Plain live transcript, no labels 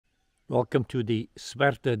Welcome to the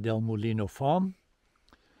Suerte del Molino farm,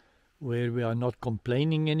 where we are not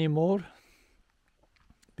complaining anymore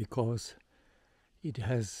because it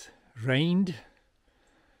has rained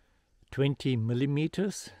 20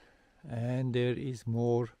 millimeters and there is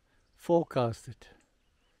more forecasted.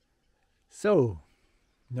 So,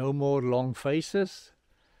 no more long faces,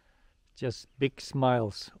 just big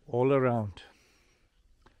smiles all around.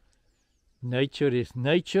 Nature is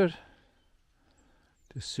nature.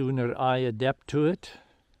 The sooner I adapt to it,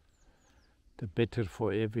 the better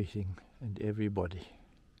for everything and everybody.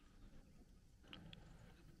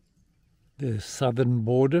 The southern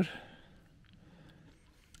border,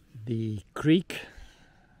 the creek,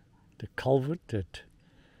 the culvert that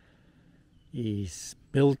is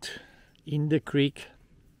built in the creek.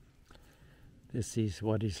 This is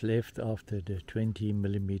what is left after the 20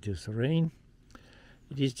 millimeters rain.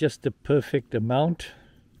 It is just the perfect amount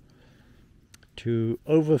to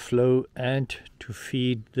overflow and to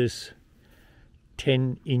feed this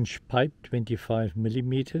 10-inch pipe, 25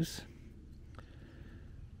 millimeters.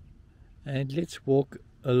 And let's walk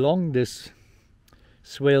along this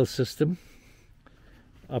swale system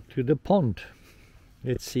up to the pond.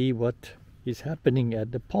 Let's see what is happening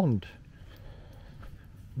at the pond.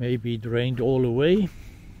 Maybe it rained all away.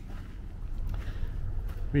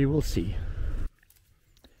 We will see.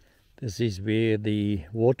 This is where the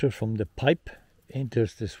water from the pipe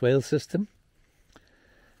enters the swale system,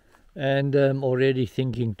 and I'm already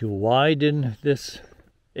thinking to widen this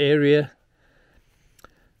area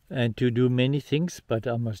and to do many things, but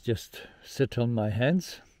I must just sit on my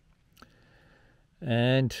hands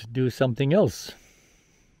and do something else.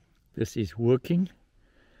 This is working.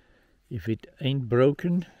 If it ain't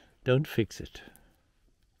broken, don't fix it.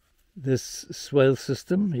 This swale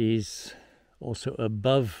system is also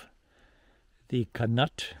above the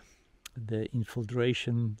canut, the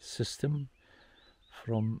infiltration system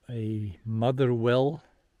from a mother well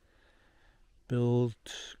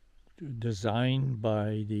built, designed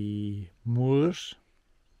by the Moors.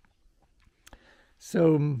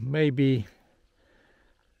 So maybe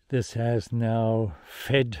this has now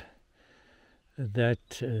fed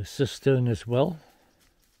that cistern as well.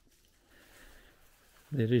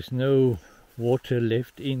 There is no water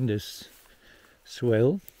left in this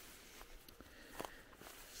swale.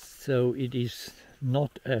 So it is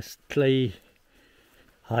not as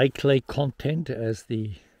high clay content as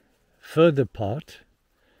the further part,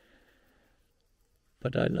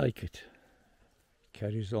 but I like it. It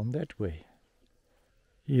carries on that way.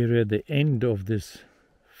 Here at the end of this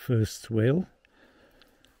first swale,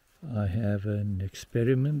 I have an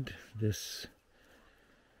experiment. This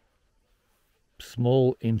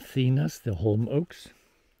small encinas, the holm oaks,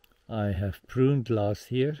 I have pruned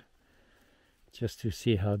last year, just to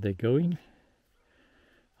see how they're going,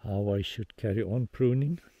 how I should carry on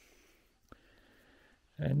pruning.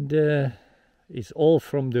 And it's all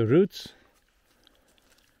from the roots.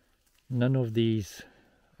 None of these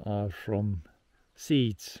are from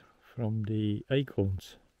seeds, from the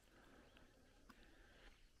acorns.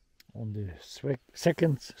 On the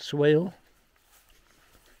second swale,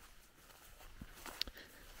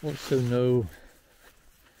 also no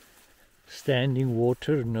standing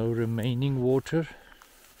water, no remaining water.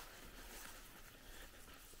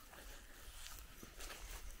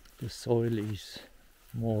 The soil is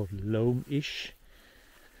more loam-ish.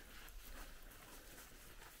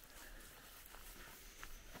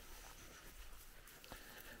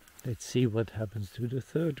 Let's see what happens to the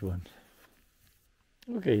third one.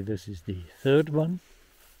 Okay, this is the third one,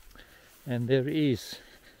 and there is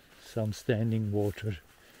some standing water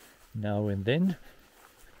now and then.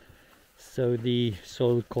 So the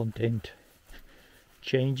soil content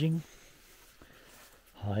changing,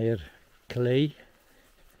 higher clay,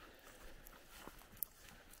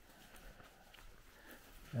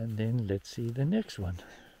 and then let's see the next one.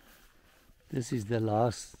 This is the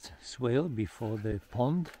last swale before the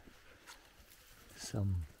pond.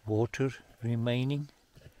 Some water remaining.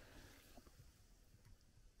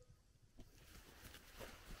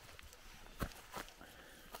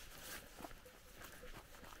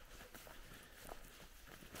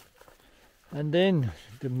 And then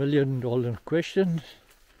the million-dollar question,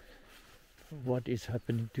 what is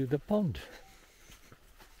happening to the pond?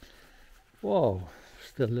 Wow,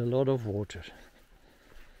 still a lot of water.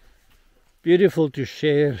 Beautiful to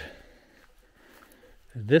share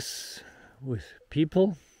this with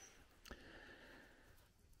people.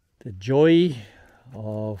 The joy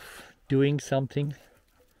of doing something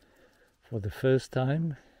for the first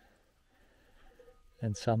time,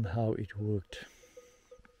 and somehow it worked.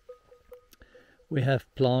 We have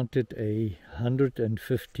planted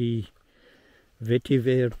 150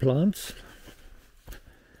 vetiver plants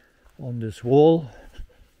on this wall.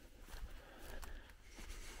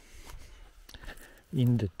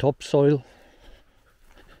 In the topsoil.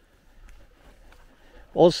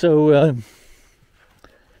 Also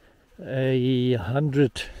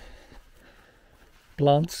 100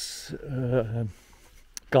 plants,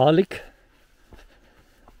 garlic.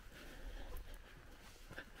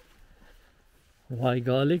 Why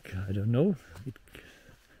garlic? I don't know. It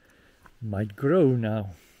might grow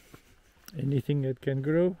now. Anything that can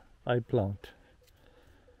grow, I plant.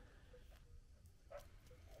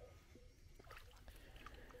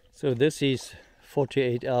 So this is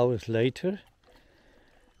 48 hours later.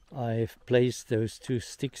 I've placed those two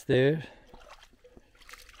sticks there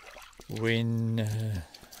when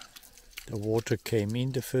the water came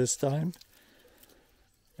in the first time,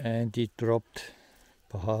 and it dropped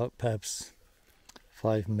perhaps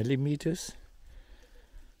 5 millimeters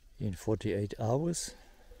in 48 hours.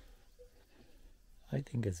 I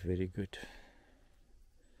think it's very good.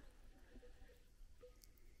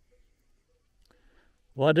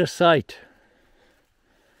 What a sight!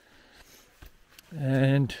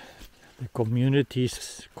 And the community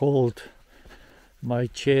called my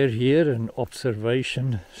chair here an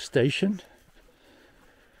observation station.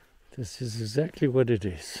 This is exactly what it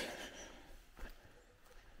is.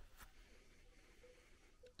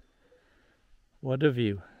 What a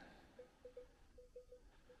view.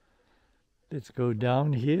 Let's go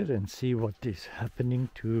down here and see what is happening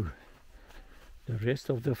to the rest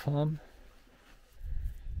of the farm.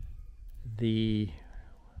 The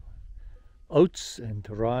oats and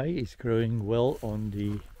rye is growing well on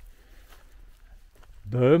the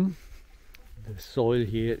berm. The soil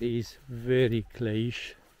here is very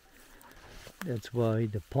clayish. That's why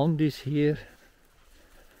the pond is here.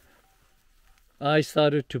 I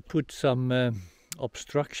started to put some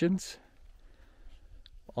obstructions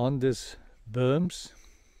on this berms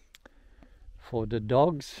for the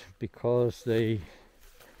dogs, because they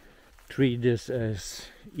treat this as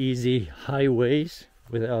easy highways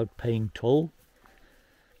without paying toll.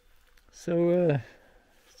 So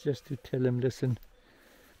just to tell them, listen,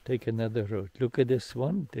 take another road. Look at this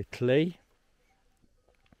one, the clay.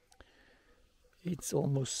 It's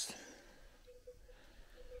almost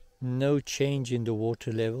no change in the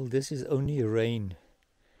water level. This is only rain.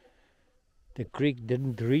 The creek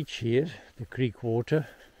didn't reach here, the creek water.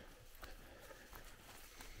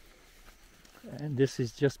 And this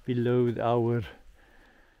is just below our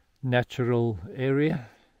natural area.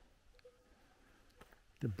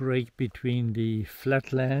 The break between the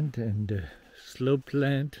flat land and the sloped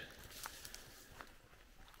land.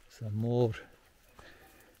 Some more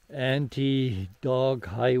anti-dog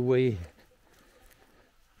highway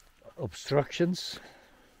obstructions.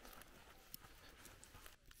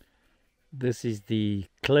 This is the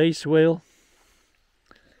clay swale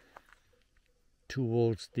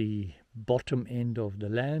towards the bottom end of the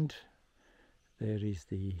land. There is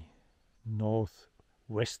the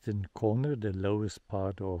northwestern corner, the lowest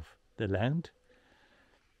part of the land,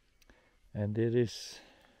 and there is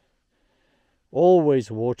always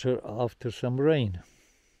water after some rain.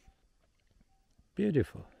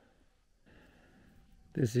 Beautiful.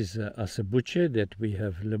 This is hace that we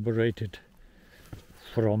have liberated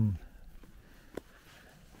from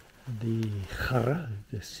the chara,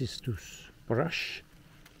 the cistus brush.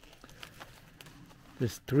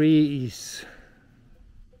 This tree is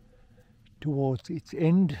towards its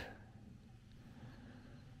end,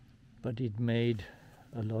 but it made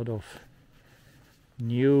a lot of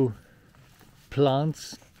new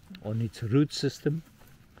plants on its root system.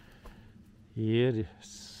 Here,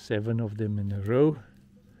 7 of them in a row,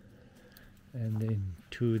 and then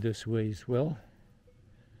 2 this way as well.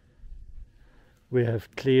 We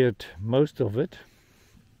have cleared most of it.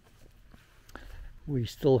 We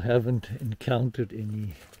still haven't encountered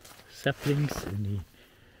any saplings, any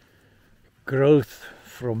growth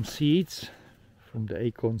from seeds, from the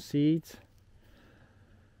acorn seeds,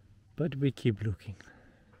 but we keep looking.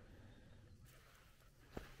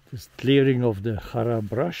 This clearing of the chara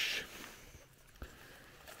brush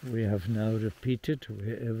we have now repeated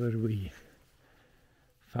wherever we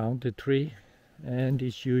found a tree, and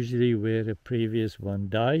it's usually where a previous one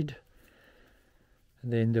died.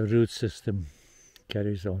 Then the root system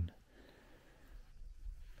carries on.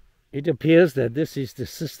 It appears that this is the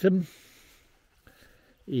system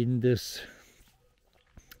in this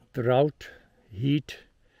drought, heat,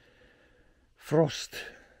 frost,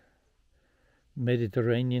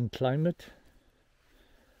 Mediterranean climate.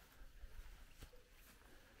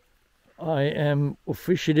 I am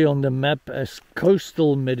officially on the map as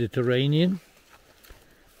coastal Mediterranean,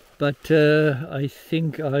 but I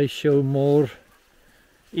think I show more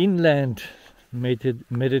inland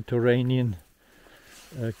Mediterranean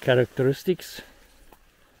characteristics.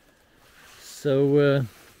 So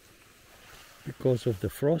because of the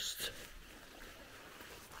frost,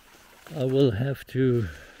 I will have to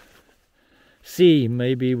see,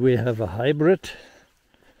 maybe we have a hybrid,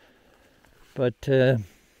 but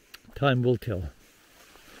time will tell.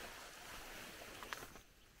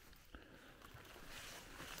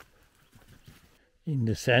 In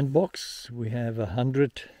the sandbox we have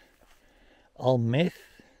 100 almeth,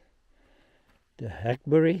 the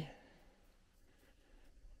hackberry.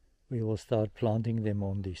 We will start planting them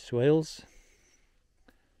on the swales.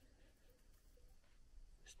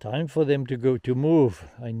 It's time for them to move.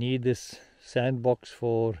 I need this sandbox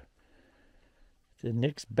for the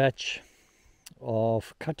next batch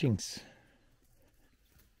of cuttings.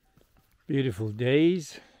 Beautiful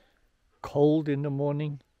days, cold in the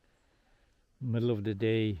morning, middle of the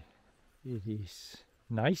day it is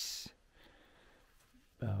nice,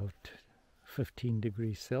 about 15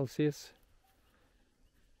 degrees Celsius.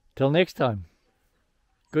 Till next time,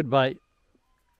 goodbye.